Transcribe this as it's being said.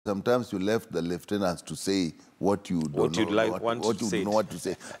Sometimes you left the lieutenants to say what you don't know, what you know what to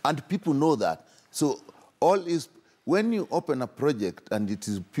say. And people know that. So all is, when you open a project and it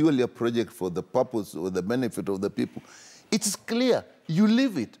is purely a project for the purpose or the benefit of the people, it is clear, you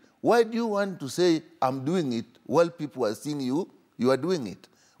leave it. Why do you want to say, I'm doing it, while people are seeing you are doing it?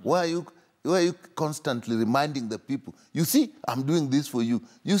 Why are you constantly reminding the people, you see, I'm doing this for you.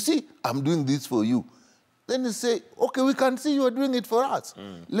 You see, I'm doing this for you. Then you say, okay, we can see you are doing it for us.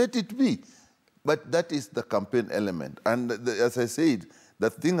 Let it be. But that is the campaign element. And as I said, the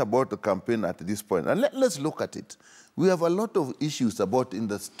thing about the campaign at this point, and let's look at it. We have a lot of issues about in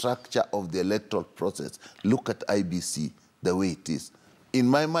the structure of the electoral process. Look at IBC, the way it is. In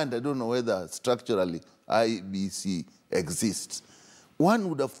my mind, I don't know whether structurally IBC exists. One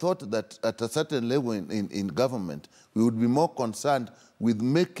would have thought that at a certain level in government, we would be more concerned with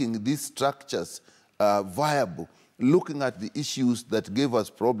making these structures viable, looking at the issues that gave us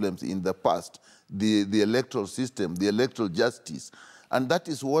problems in the past, the electoral system, the electoral justice. And that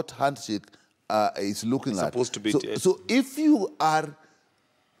is what Handshake is looking at. Supposed to be. So if you are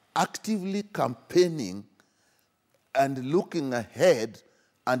actively campaigning and looking ahead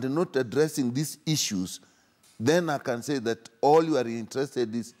and not addressing these issues, then I can say that all you are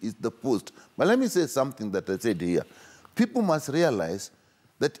interested in is the post. But let me say something that I said here. People must realize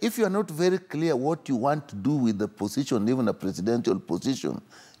that if you are not very clear what you want to do with the position, even a presidential position,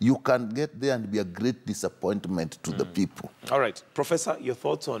 you can get there and be a great disappointment to the people. All right. Professor, your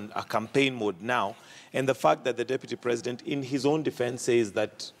thoughts on a campaign mode now and the fact that the deputy president, in his own defense, says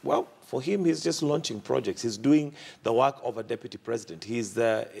that, well, for him, he's just launching projects. He's doing the work of a deputy president. He's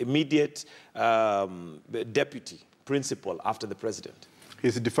the immediate deputy principal after the president.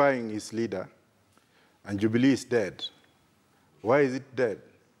 He's defying his leader, and Jubilee is dead. Why is it dead?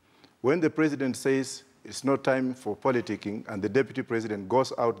 When the president says it's not time for politicking and the deputy president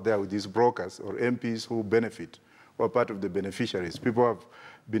goes out there with his brokers or MPs who benefit, who are part of the beneficiaries, people have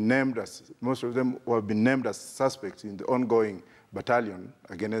been named as, most of them have been named as suspects in the ongoing battalion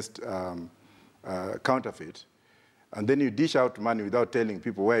against counterfeit, and then you dish out money without telling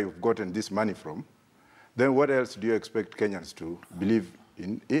people where you've gotten this money from, then what else do you expect Kenyans to believe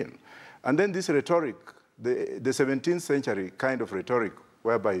in? And then this rhetoric, the 17th century kind of rhetoric,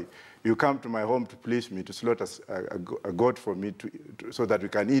 whereby you come to my home to please me, to slaughter a goat for me so that we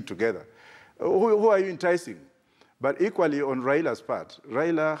can eat together. Who are you enticing? But equally on Raila's part,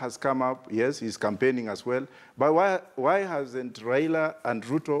 Raila has come up, yes, he's campaigning as well, but why hasn't Raila and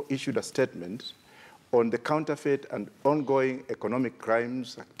Ruto issued a statement on the counterfeit and ongoing economic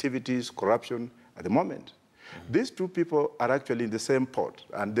crimes, activities, corruption at the moment? These two people are actually in the same pot,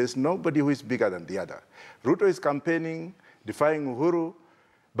 and there's nobody who is bigger than the other. Ruto is campaigning, defying Uhuru,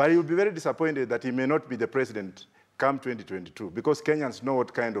 but he will be very disappointed that he may not be the president come 2022, because Kenyans know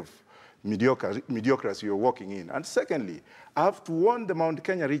what kind of mediocrity you're walking in. And secondly, I have to warn the Mount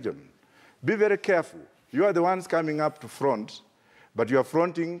Kenya region, be very careful. You are the ones coming up to front, but you are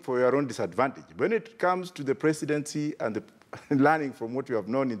fronting for your own disadvantage. When it comes to the presidency and the learning from what you have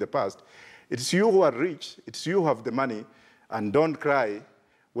known in the past, it's you who are rich, it's you who have the money, and don't cry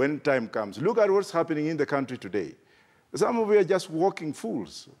when time comes. Look at what's happening in the country today. Some of you are just walking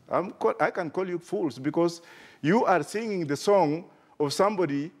fools. I can call you fools because you are singing the song of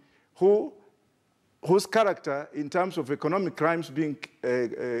somebody whose character in terms of economic crimes being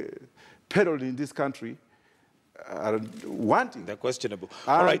peddled in this country are wanting. They're questionable.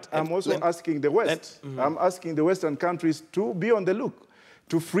 All right. I'm also asking the West. I'm asking the Western countries to be on the look,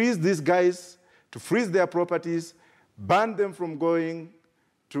 to freeze these guys, to freeze their properties, ban them from going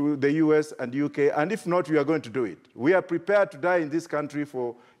to the US and UK, and if not, we are going to do it. We are prepared to die in this country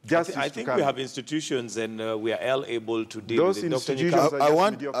for justice I think we have institutions and we are all able to deal with it. Institutions I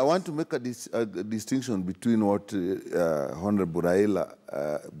want to make a distinction between what Honorable Raila,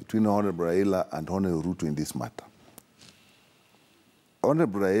 and Honorable Ruto in this matter.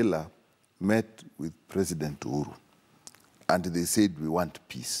 Honorable Raila met with President Uhuru, and they said, we want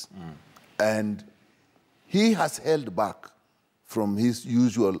peace. And he has held back from his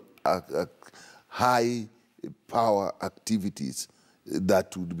usual high-power activities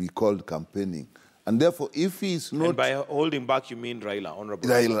that would be called campaigning. And therefore, if he is not... And by holding back, you mean Raila,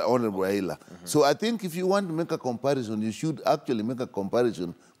 Honorable Raila. So I think if you want to make a comparison, you should actually make a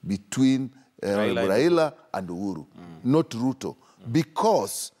comparison between Raila and Uhuru, not Ruto.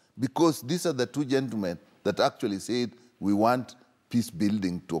 Because these are the two gentlemen that actually said, we want peace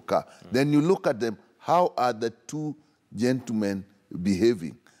building to occur. Then you look at them, how are the two gentlemen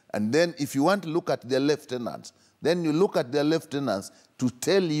behaving? And then if you want to look at their lieutenants, then you look at their lieutenants to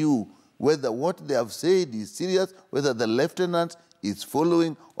tell you whether what they have said is serious, whether the lieutenants is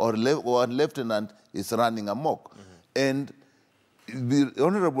following or one lieutenant is running amok. And the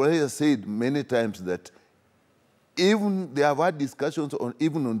Honorable has said many times that even they have had discussions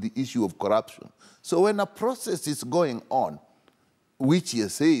even on the issue of corruption. So when a process is going on, which he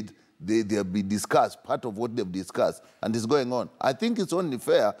has said they'll be discussed, part of what they've discussed, and is going on, I think it's only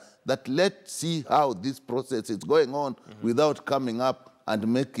fair that let's see how this process is going on without coming up and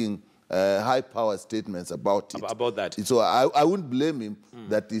making high-power statements about it. About that. So I wouldn't blame him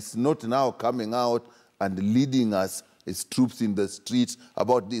that he's not now coming out and leading us as troops in the streets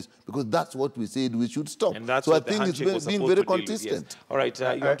about this, because that's what we said we should stop. And that's so what I think it's being very consistent. Yes. All right, you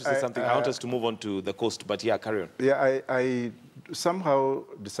want to say something? I want us to move on to the coast, but yeah, carry on. Yeah, I somehow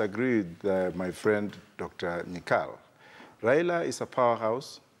disagree with my friend Dr. Nikal. Raila is a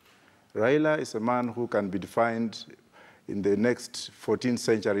powerhouse. Raila is a man who can be defined in the next 14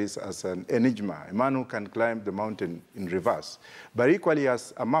 centuries as an enigma, a man who can climb the mountain in reverse. But equally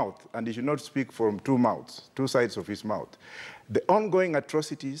has a mouth, and he should not speak from two mouths, two sides of his mouth. The ongoing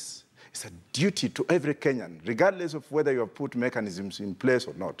atrocities is a duty to every Kenyan, regardless of whether you have put mechanisms in place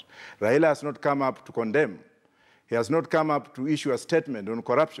or not. Raila has not come up to condemn. He has not come up to issue a statement on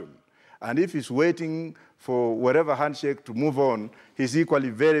corruption. And if he's waiting for whatever handshake to move on, he's equally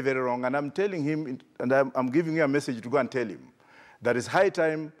very, very wrong. And I'm telling him, and I'm giving you a message to go and tell him, that it's high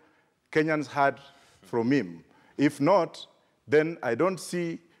time Kenyans heard from him. If not, then I don't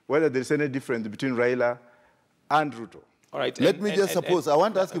see whether there's any difference between Raila and Ruto. All right. Let me just suppose, I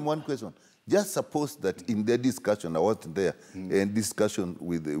want to ask him one question. Just suppose that in their discussion, I wasn't there, in discussion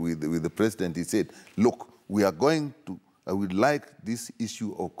with the president, he said, look, we are going to, I would like this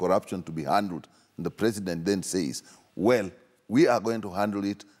issue of corruption to be handled. And the president then says, well, we are going to handle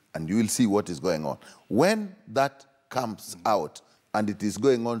it and you will see what is going on. When that comes out and it is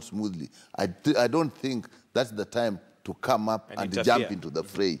going on smoothly, I don't think that's the time to come up and jump into the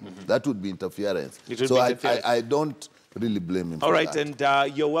fray. That would be interference. So I don't really blame him for that. All right,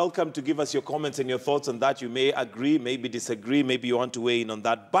 and you're welcome to give us your comments and your thoughts on that. You may agree, maybe disagree, maybe you want to weigh in on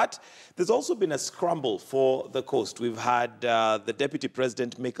that. But there's also been a scramble for the coast. We've had the deputy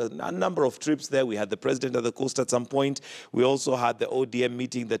president make a number of trips there. We had the president of the coast at some point. We also had the ODM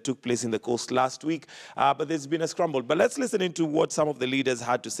meeting that took place in the coast last week. But there's been a scramble. But let's listen into what some of the leaders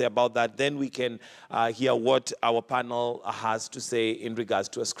had to say about that. Then we can hear what our panel has to say in regards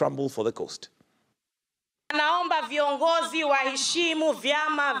to a scramble for the coast. Naomba viongozi waheshimu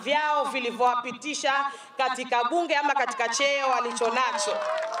vyama vyao vilivyowapitisha katika bunge ama katika cheo walichonacho.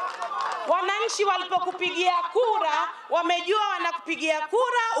 Wananchi walipokupigia kura, wamejua wanakupigia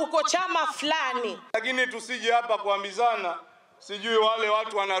kura uko chama fulani. Lakini tusije hapa kuambizana, sijui wale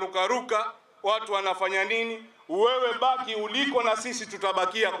watu wanarukaruka, watu wanafanya nini. Wewe baki uliko na sisi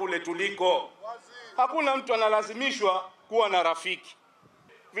tutabakia kule tuliko. Hakuna mtu analazimishwa kuwa na rafiki.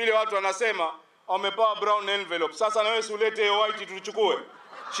 Vile watu wanasema, wamepewa brown envelope. Sasa na wewe ulete hiyo white tuchukue.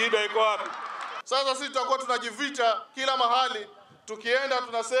 Shida iko wapi? Sasa sisi tutakuwa tunajivita kila mahali. Tukienda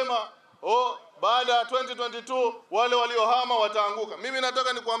tunasema, oh, baada ya 2022 wale waliohama wataanguka. Mimi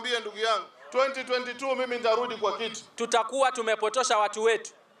nataka nikwambie ndugu yangu, 2022 mimi nitarudi kwa kiti. Tutakuwa tumepotosha watu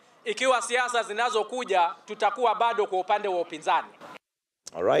wetu. Ikiwa siasa zinazokuja tutakuwa bado kwa upande wa upinzani.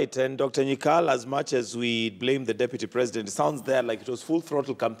 All right, and Dr. Nikal, as much as we blame the deputy president, it sounds there like it was full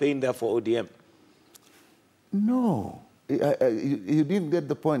throttle campaign there for ODM. No, you didn't get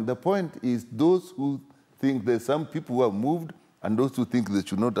the point. The point is those who think there's some people who have moved and those who think they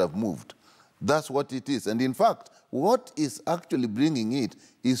should not have moved. That's what it is. And in fact, what is actually bringing it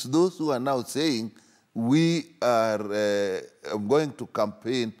is those who are now saying we are going to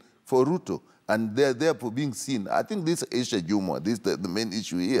campaign for Ruto. And they're therefore being seen. I think this is Aisha Jumwa, this is the main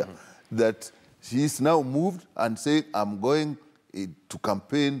issue here, that she's now moved and saying, I'm going to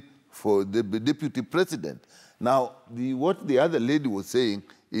campaign for the deputy president. Now, what the other lady was saying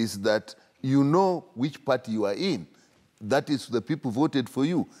is that you know which party you are in. That is the people voted for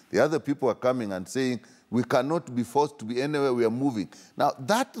you. The other people are coming and saying, we cannot be forced to be anywhere we are moving. Now,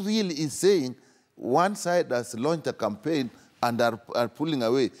 that really is saying one side has launched a campaign and are pulling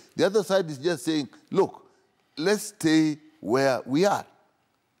away. The other side is just saying, look, let's stay where we are.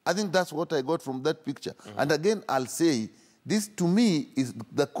 I think that's what I got from that picture. And again, I'll say, this to me, is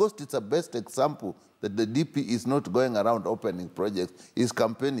the coast is the best example that the DP is not going around opening projects, is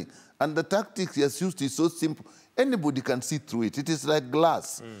campaigning. And the tactics he has used is so simple. Anybody can see through it. It is like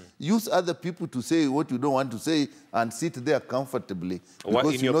glass. Use other people to say what you don't want to say and sit there comfortably.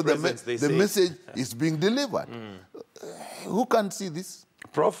 Because you know the message is being delivered. Who can see this?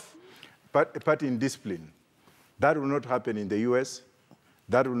 Prof? Party in discipline. That will not happen in the US.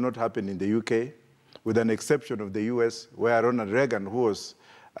 That will not happen in the UK. with an exception of the US, where Ronald Reagan, who was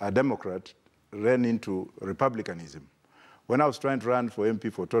a Democrat, ran into Republicanism. When I was trying to run for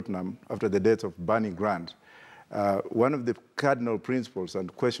MP for Tottenham after the death of Barney Grant, one of the cardinal principles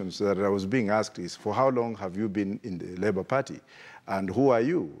and questions that I was being asked is, for how long have you been in the Labour Party? And who are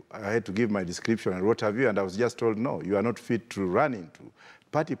you? I had to give my description and what have you, and I was just told, no, you are not fit to run into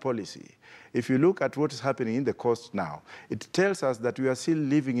party policy. If you look at what is happening in the coast now, it tells us that we are still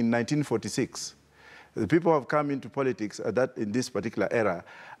living in 1946. The people who have come into politics in this particular era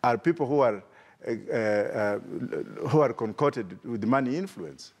are people who are concocted with money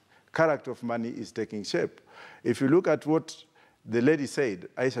influence. Character of money is taking shape. If you look at what the lady said,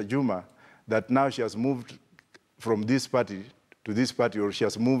 Aisha Juma, that now she has moved from this party to this party, or she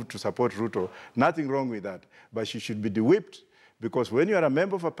has moved to support Ruto, nothing wrong with that. But she should be de-whipped, because when you are a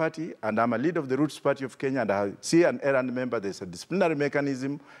member of a party, and I'm a leader of the Roots Party of Kenya, and I see an errand member, there's a disciplinary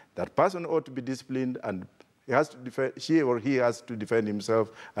mechanism. That person ought to be disciplined, and he has to defend, she or he has to defend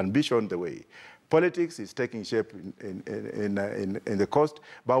himself and be shown the way. Politics is taking shape in the coast,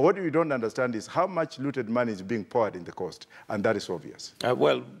 but what we don't understand is how much looted money is being poured in the coast, and that is obvious.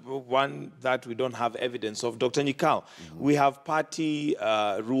 Well, one that we don't have evidence of. Dr. Nyikao, we have party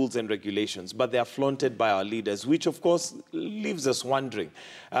rules and regulations, but they are flaunted by our leaders, which of course leaves us wondering,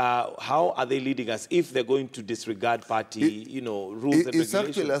 how are they leading us if they're going to disregard party rules and regulations? It's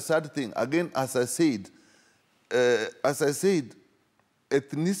actually a sad thing. Again, as I said,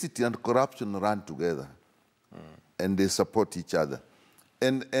 ethnicity and corruption run together, and they support each other.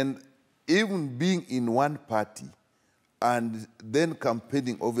 And even being in one party and then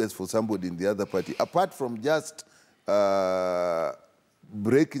campaigning obviously for somebody in the other party, apart from just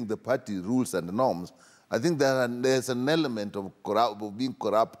breaking the party rules and norms, I think there's an element of being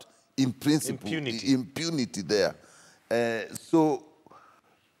corrupt in principle, impunity there. So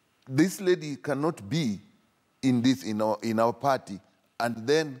this lady cannot be in our party and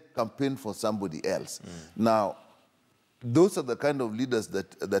then campaign for somebody else. Now, those are the kind of leaders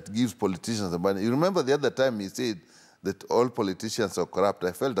that gives politicians the money. You remember the other time he said that all politicians are corrupt.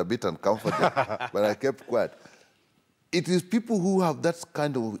 I felt a bit uncomfortable, but I kept quiet. It is people who have that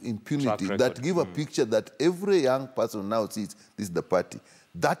kind of impunity that give a picture that every young person now sees this is the party.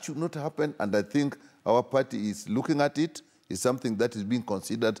 That should not happen, and I think our party is looking at it. It's something that is being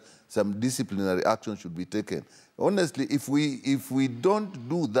considered. Some disciplinary action should be taken. Honestly, if we don't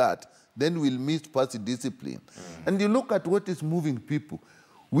do that, then we'll miss party discipline. And you look at what is moving people.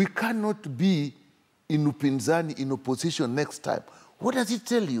 We cannot be in upinzani, in opposition next time. What does it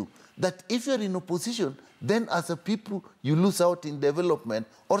tell you? That if you're in opposition, then as a people, you lose out in development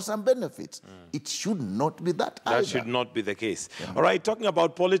or some benefits. It should not be that either. That should not be the case. All right, talking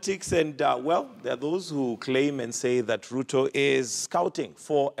about politics, and well, there are those who claim and say that Ruto is scouting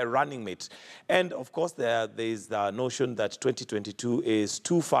for a running mate. And of course, there is the notion that 2022 is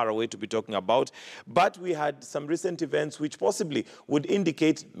too far away to be talking about. But we had some recent events which possibly would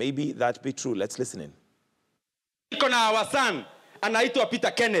indicate maybe that be true. Let's listen in. Niko na our son, anaitwa Peter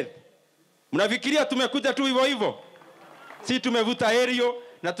Kenneth. Mnafikiria tumekuja tu hivyo hivyo? Si tumevuta herio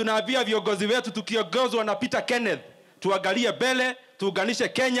na tunaambia viongozi wetu tukiongozwa na Peter Kenneth tuangalie mbele, tuunganishe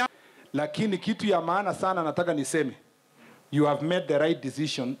Kenya. Lakini kitu ya maana sana nataka niseme, you have made the right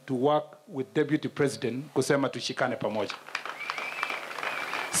decision to work with Deputy President kusema tushikane pamoja.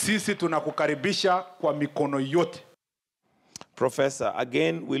 Sisi tunakukaribisha kwa mikono yote. Professor,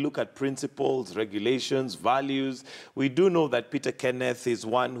 again, we look at principles, regulations, values. We do know that Peter Kenneth is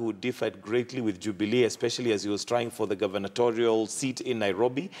one who differed greatly with Jubilee, especially as he was trying for the gubernatorial seat in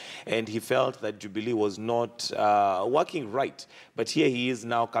Nairobi, and he felt that Jubilee was not working right. But here he is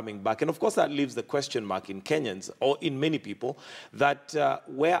now coming back. And of course, that leaves the question mark in Kenyans, or in many people, that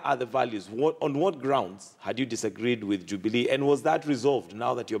where are the values? On what grounds had you disagreed with Jubilee? And was that resolved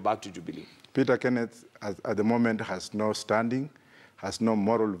now that you're back to Jubilee? Peter Kenneth, at the moment, has no standing, has no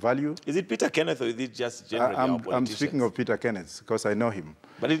moral value. Is it Peter Kenneth, or is it just generally our politicians? I'm speaking of Peter Kenneth because I know him.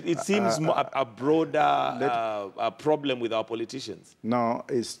 But it seems a broader problem with our politicians. No,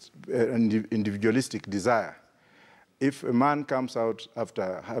 it's an individualistic desire. If a man comes out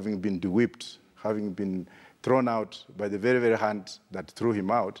after having been de-whipped, having been thrown out by the very, very hand that threw him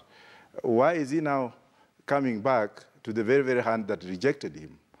out, why is he now coming back to the very, very hand that rejected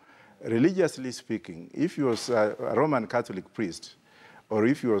him? Religiously speaking, if he was a Roman Catholic priest, or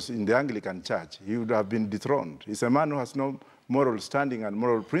if he was in the Anglican Church, he would have been dethroned. He's a man who has no moral standing and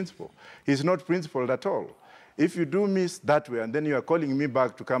moral principle. He's not principled at all. If you do miss that way, and then you are calling me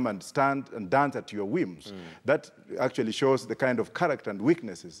back to come and stand and dance at your whims, that actually shows the kind of character and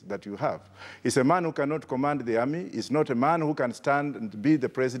weaknesses that you have. He's a man who cannot command the army. He's not a man who can stand and be the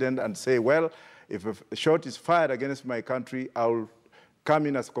president and say, well, if a shot is fired against my country, I'll come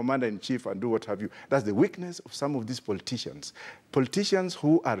in as commander-in-chief and do what have you. That's the weakness of some of these politicians. Politicians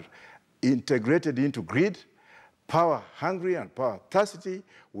who are integrated into greed, power hungry and power thirsty,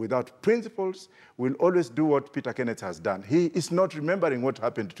 without principles, will always do what Peter Kenneth has done. He is not remembering what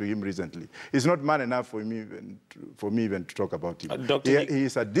happened to him recently. He's not man enough for me even to talk about him. He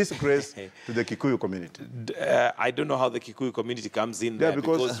is a disgrace to the Kikuyu community. I don't know how the Kikuyu community comes in there,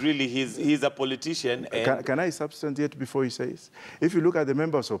 because really he's a politician. And can I substantiate before he says? If you look at the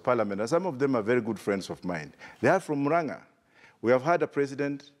members of parliament, and some of them are very good friends of mine, they are from Murang'a. We have had a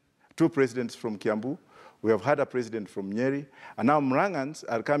president, 2 presidents from Kiambu. We have had a president from Nyeri, and now Murangans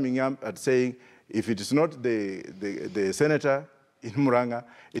are coming up and saying, if it is not the senator in Murang'a,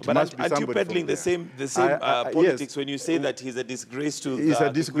 it must be somebody. Aren't you peddling the same politics yes, when you say that he's a disgrace to the He's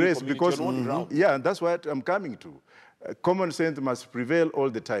a disgrace because, yeah, and that's what I'm coming to. Common sense must prevail all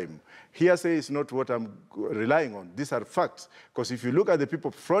the time. Hearsay is not what I'm relying on. These are facts. Because if you look at the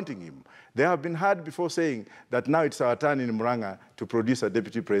people fronting him, they have been heard before saying that now it's our turn in Murang'a to produce a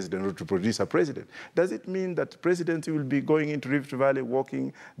deputy president or to produce a president. Does it mean that presidency will be going into Rift Valley,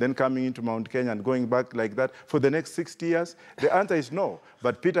 walking, then coming into Mount Kenya and going back like that for the next 60 years? The answer is no.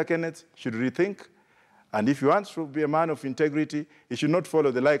 But Peter Kenneth should rethink. And if he wants to be a man of integrity, he should not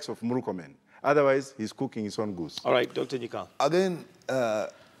follow the likes of Murkomen. Otherwise, he's cooking his own goose. All right, Dr. Nyikal. Again,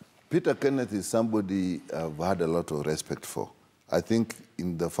 Peter Kenneth is somebody I've had a lot of respect for. I think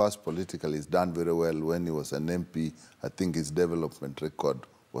in the first political, he's done very well. When he was an MP, I think his development record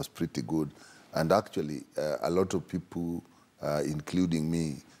was pretty good. And actually, a lot of people, including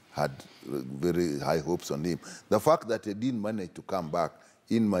me, had very high hopes on him. The fact that he didn't manage to come back,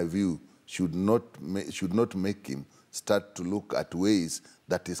 in my view, should not make him start to look at ways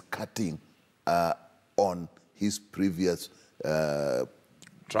that is cutting on his previous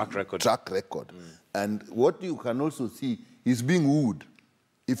track record. And what you can also see is being wooed.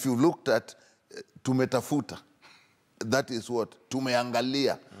 If you looked at tumetafuta, that is what?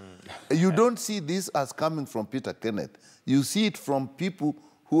 Tumeangalia. You don't see this as coming from Peter Kenneth. You see it from people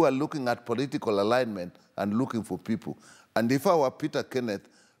who are looking at political alignment and looking for people. And if I were Peter Kenneth,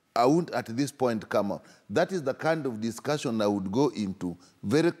 I wouldn't at this point come out. That is the kind of discussion I would go into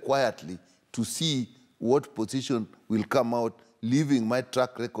very quietly to see what position will come out, leaving my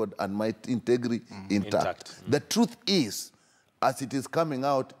track record and my integrity intact. The truth is, as it is coming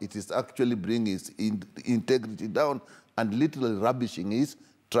out, it is actually bringing his integrity down and literally rubbishing his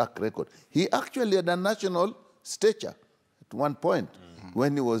track record. He actually had a national stature at one point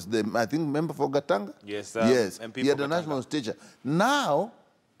when he was the, I think, member for Gatanga. Yes, yes, MP he had a national stature. Now,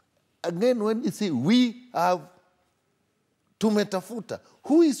 again, when you see we have tumetafuta,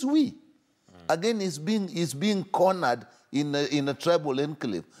 who is we? Again, he's being cornered in a tribal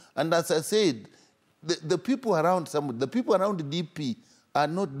enclave. And as I said, the people around the people around the DP are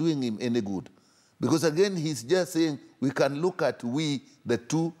not doing him any good. Because again, he's just saying we can look at we, the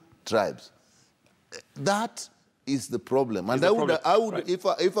 2 tribes. That is the problem. And I would, right.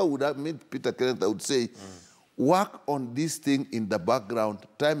 if I would have met Peter Kenneth, I would say, work on this thing in the background.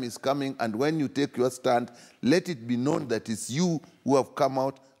 Time is coming, and when you take your stand, let it be known that it's you who have come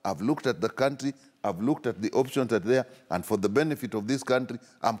out. I've looked at the country, I've looked at the options that are there, and for the benefit of this country,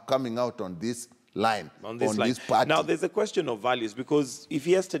 I'm coming out on this line, on this party. Now, there's a question of values, because if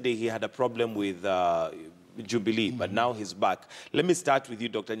yesterday he had a problem with Jubilee, but now he's back. Let me start with you,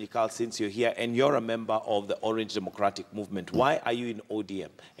 Dr. Nyikal, since you're here, and you're a member of the Orange Democratic Movement. Why are you in ODM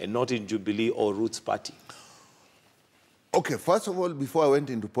and not in Jubilee or Roots Party? Okay, first of all, before I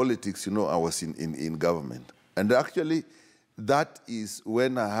went into politics, you know, I was in government. And actually, that is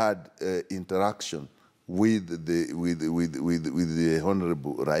when I had interaction with the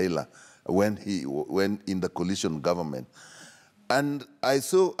Honorable Raila when in the coalition government. And I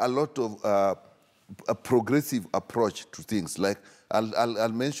saw a lot of a progressive approach to things. Like, I'll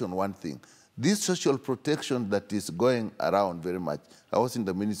mention one thing. This social protection that is going around very much. I was in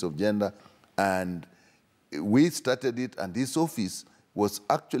the Ministry of Gender, and we started it, and this office was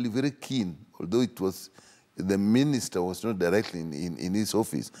actually very keen, although it was, the minister was not directly in his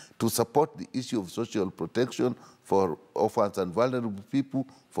office, to support the issue of social protection for orphans and vulnerable people,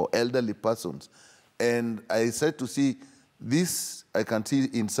 for elderly persons. And I said to see, this I can see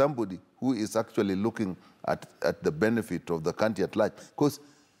in somebody who is actually looking at the benefit of the country at large. Because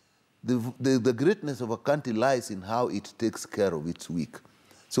the greatness of a country lies in how it takes care of its weak.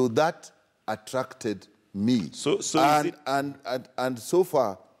 So that attracted me. And so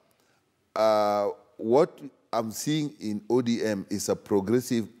far, what I'm seeing in ODM is a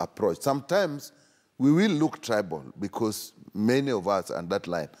progressive approach. Sometimes we will look tribal because many of us are on that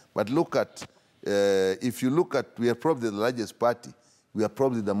line. But look at if you look at, we are probably the largest party. We are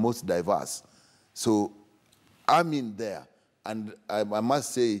probably the most diverse. So I'm in there. And I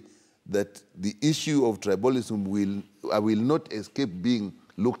must say that the issue of tribalism will not escape being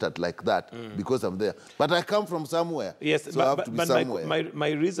looked at like that because I'm there. But I come from somewhere, yes, so I have to be somewhere. My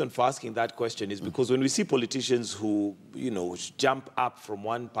reason for asking that question is because when we see politicians who, jump up from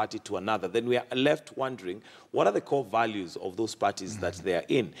one party to another, then we are left wondering, what are the core values of those parties that they are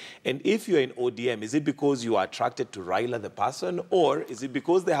in? And if you're in ODM, is it because you are attracted to Raila the person, or is it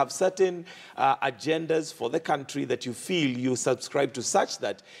because they have certain agendas for the country that you feel you subscribe to, such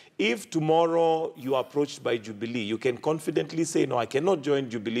that if tomorrow you are approached by Jubilee, you can confidently say, no, I cannot join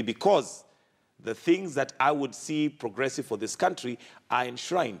Jubilee because the things that I would see progressive for this country are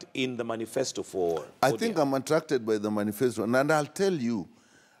enshrined in the manifesto for I think I'm attracted by the manifesto. And I'll tell you,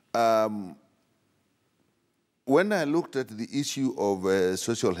 when I looked at the issue of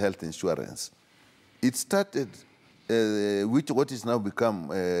social health insurance, it started, what is now become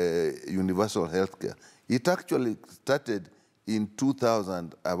universal health care. It actually started in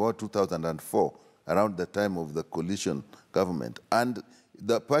about 2004, around the time of the coalition government. And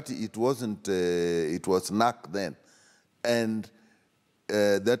the party, it was NAC then. And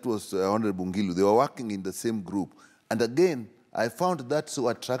that was Honorable Ngilu. They were working in the same group. And again, I found that so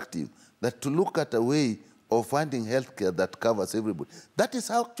attractive, that to look at a way of finding healthcare that covers everybody. That is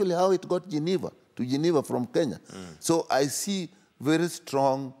actually how it got to Geneva from Kenya. So I see very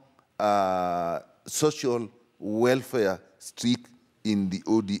strong social welfare streak in the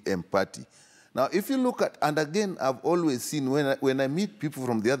ODM party. Now, if you look at, and again, I've always seen when I meet people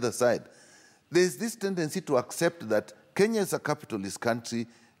from the other side, there's this tendency to accept that Kenya is a capitalist country.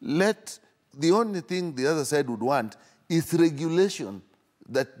 The only thing the other side would want is regulation.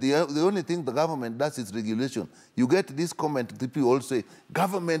 That the only thing the government does is regulation. You get this comment, the people all say,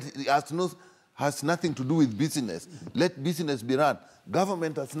 government has nothing to do with business. Let business be run.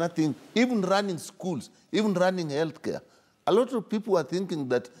 Government has nothing, even running schools, even running healthcare. A lot of people are thinking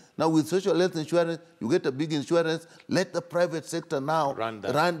that now with social health insurance, you get a big insurance, let the private sector now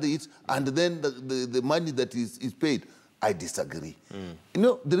run it, and then the money that is paid. I disagree.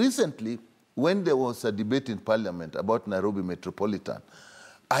 Recently, when there was a debate in Parliament about Nairobi Metropolitan,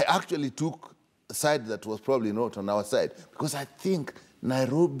 I actually took a side that was probably not on our side, because I think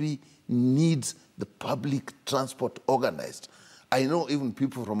Nairobi needs the public transport organized. I know even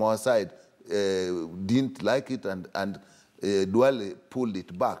people from our side didn't like it, and Duale pulled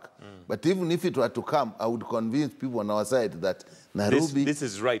it back. But even if it were to come, I would convince people on our side that Nairobi... This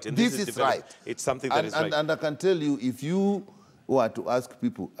is right. And this is right. It's something that is right. And I can tell you, if you were to ask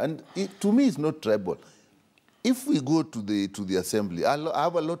people, and to me it's not tribal, if we go to the assembly, I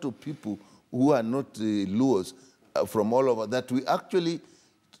have a lot of people who are not Luos from all over that we actually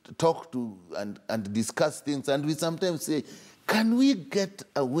talk to and discuss things, and we sometimes say, can we get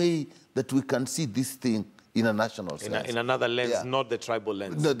a way that we can see this thing in a national sense? In another lens, not the tribal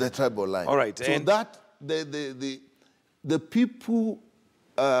lens. The tribal line. All right. So that, the people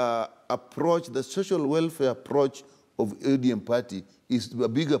approach, the social welfare approach of ODM party is a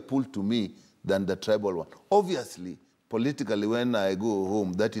bigger pull to me than the tribal one. Obviously, politically, when I go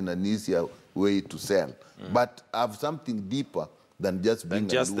home, that's an easier way to sell. But I have something deeper than just being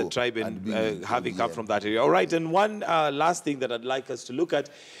the tribe and having come from that area. All right, and one last thing that I'd like us to look at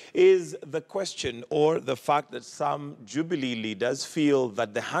is the question or the fact that some Jubilee leaders feel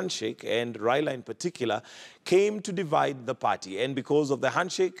that the handshake, and Raila in particular, came to divide the party. And because of the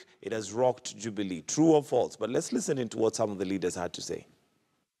handshake, it has rocked Jubilee. True or false? But let's listen into what some of the leaders had to say.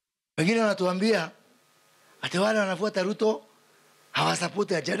 Wengine wanatuambia ati wale wanafuata Ruto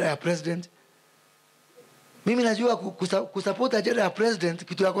hawasapoti ajenda ya president. Mimi najua kusupport ajenda ya president,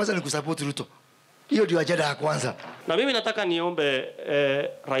 kitu ya kwanza ni kusupport Ruto. Hiyo ndio ajenda ya kwanza. Na mimi nataka niombe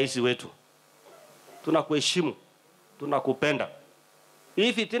rais wetu. Tunakuheshimu, tunakupenda.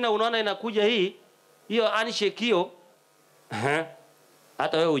 Hivi tena unaona inakuja hiyo handshake hiyo.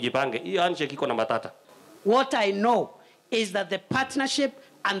 Hata wewe ujipange. Hiyo handshake iko na matata. What I know is that the partnership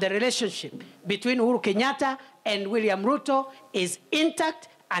and the relationship between Uhuru Kenyatta and William Ruto is intact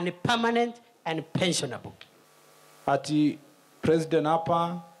and permanent and pensionable. Ati president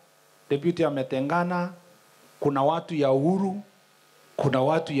hapa, deputy ametengana, kuna watu ya Uhuru, kuna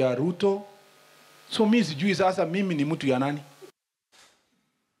watu ya Ruto. So mimi sijui sasa mimi ni mtu ya nani?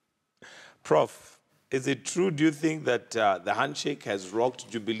 Prof, is it true, do you think that the handshake has rocked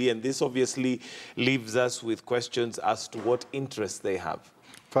Jubilee, and this obviously leaves us with questions as to what interests they have?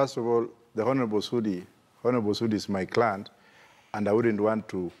 First of all, the Honorable Sudi is my client, and I wouldn't want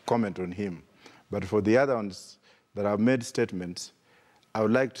to comment on him. But for the other ones that have made statements, I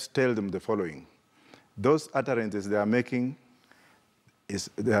would like to tell them the following. those utterances they are making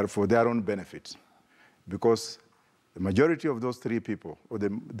they are for their own benefit, because the majority of those three people, or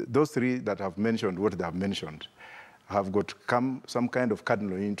those three that have mentioned what they have mentioned, have got some kind of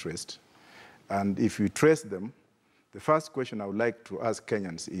cardinal interest. And if you trace them, the first question I would like to ask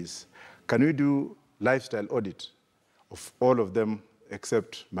Kenyans is, can we do lifestyle audit of all of them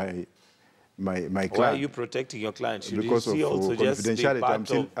except my client? Why are you protecting your client? Because of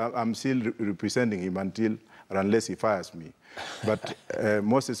confidentiality. I'm still representing him unless he fires me. But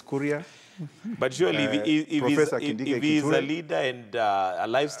Moses Kuria. But surely, if he is a leader and a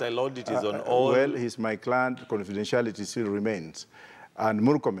lifestyle audit is on all... Well, he's my client, confidentiality still remains. And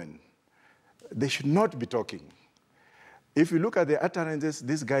Murkomen, they should not be talking. If you look at the utterances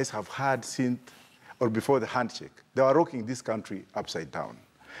these guys have had since or before the handshake, they were rocking this country upside down.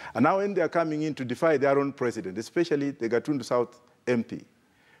 And now when they are coming in to defy their own president, especially the Gatundu South MP,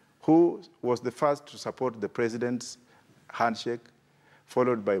 who was the first to support the president's handshake,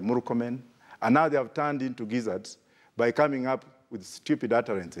 followed by Murkomen, and now they have turned into gizzards by coming up with stupid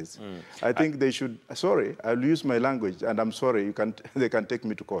utterances. I think they should, sorry, I'll use my language, and I'm sorry, they can take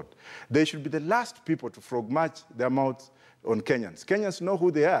me to court. They should be the last people to frog march their mouths on Kenyans. Kenyans know who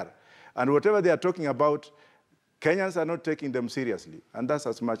they are, and whatever they are talking about, Kenyans are not taking them seriously, and that's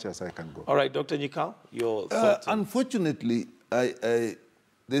as much as I can go. All right, Dr. Nyikao, your thoughts? Unfortunately,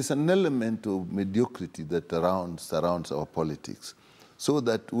 there's an element of mediocrity that surrounds our politics. So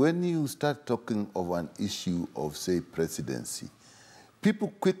that when you start talking of an issue of, say, presidency,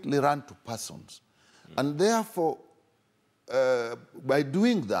 people quickly run to persons. And therefore, by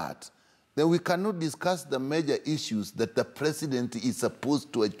doing that, then we cannot discuss the major issues that the president is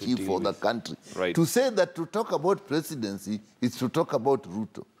supposed to achieve for the country. Right. To say that to talk about presidency is to talk about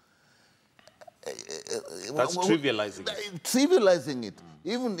Ruto. That's trivializing it. Trivializing it.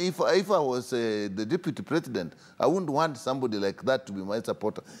 Even if I was the deputy president, I wouldn't want somebody like that to be my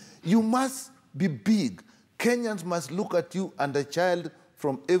supporter. You must be big. Kenyans must look at you, and a child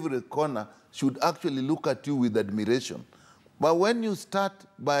from every corner should actually look at you with admiration. But when you start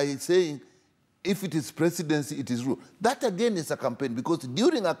by saying, if it is presidency, it is rule, that again is a campaign, because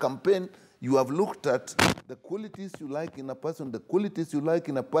during a campaign, you have looked at the qualities you like in a person, the qualities you like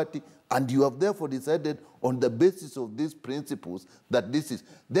in a party, and you have therefore decided on the basis of these principles that this is.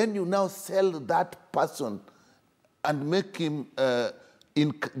 Then you now sell that person and make him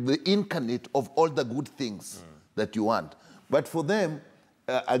the incarnate of all the good things that you want. But for them,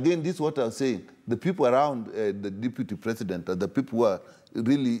 again, this is what I was saying, the people around the deputy president are the people who are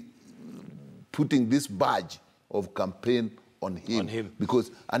really putting this badge of campaign on him. Because,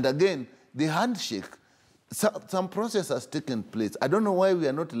 and again, the handshake, some process has taken place. I don't know why we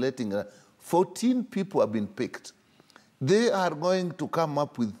are not letting 14 people have been picked. They are going to come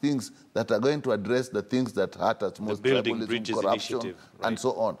up with things that are going to address the things that hurt us most, tribalism, corruption, and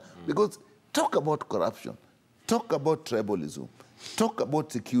so on. Because talk about corruption, talk about tribalism, talk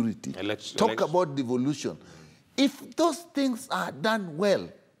about security, talk about devolution. If those things are done well,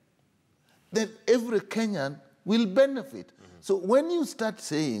 then every Kenyan will benefit. So when you start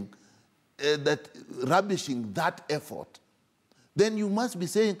saying that rubbishing that effort, then you must be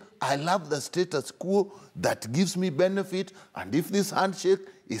saying, I love the status quo that gives me benefit, and if this handshake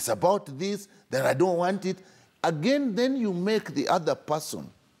is about this, then I don't want it. Again, then you make the other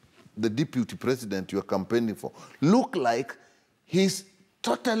person, the deputy president you're campaigning for, look like he's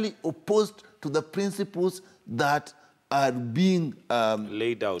totally opposed to the principles that are being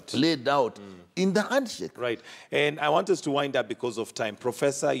laid out in the handshake. Right. And I want us to wind up because of time.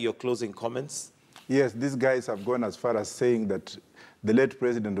 Professor, your closing comments? Yes, these guys have gone as far as saying that the late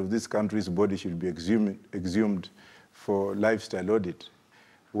president of this country's body should be exhumed for lifestyle audit.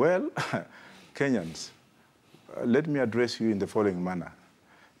 Well, Kenyans, let me address you in the following manner.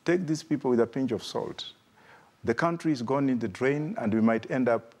 Take these people with a pinch of salt. The country is gone in the drain, and we might end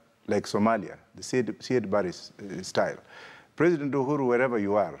up like Somalia, the Syed Barre style. President Uhuru, wherever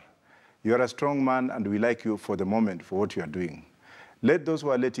you are a strong man, and we like you for the moment for what you are doing. Let those who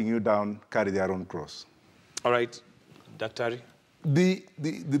are letting you down carry their own cross. All right, Dr.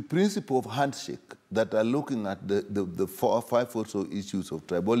 The principle of handshake that are looking at the 4 or 5 also issues of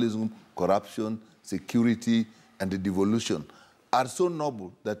tribalism, corruption, security, and the devolution are so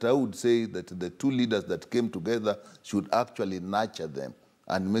noble that I would say that the two leaders that came together should actually nurture them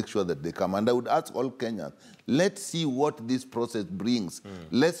and make sure that they come. And I would ask all Kenyans, let's see what this process brings.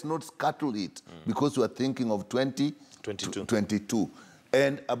 Let's not scuttle it because we are thinking of 2022.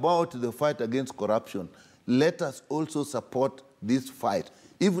 And about the fight against corruption, let us also support this fight.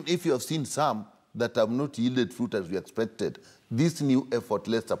 Even if you have seen some that have not yielded fruit as we expected, this new effort,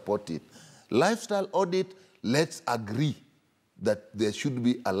 let's support it. Lifestyle audit, let's agree that there should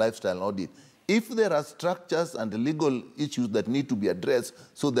be a lifestyle audit. If there are structures and legal issues that need to be addressed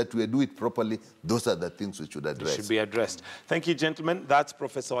so that we do it properly, those are the things we should address. It should be addressed. Thank you, gentlemen. That's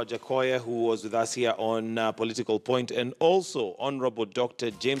Professor Wajakoya, who was with us here on Political Point, and also Honorable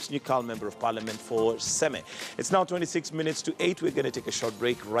Dr. James Newcall, Member of Parliament for Seme. It's now 26 minutes to 8. We're going to take a short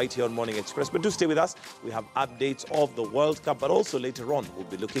break right here on Morning Express. But do stay with us. We have updates of the World Cup, but also later on, we'll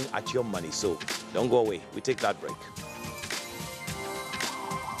be looking at your money. So don't go away. We take that break.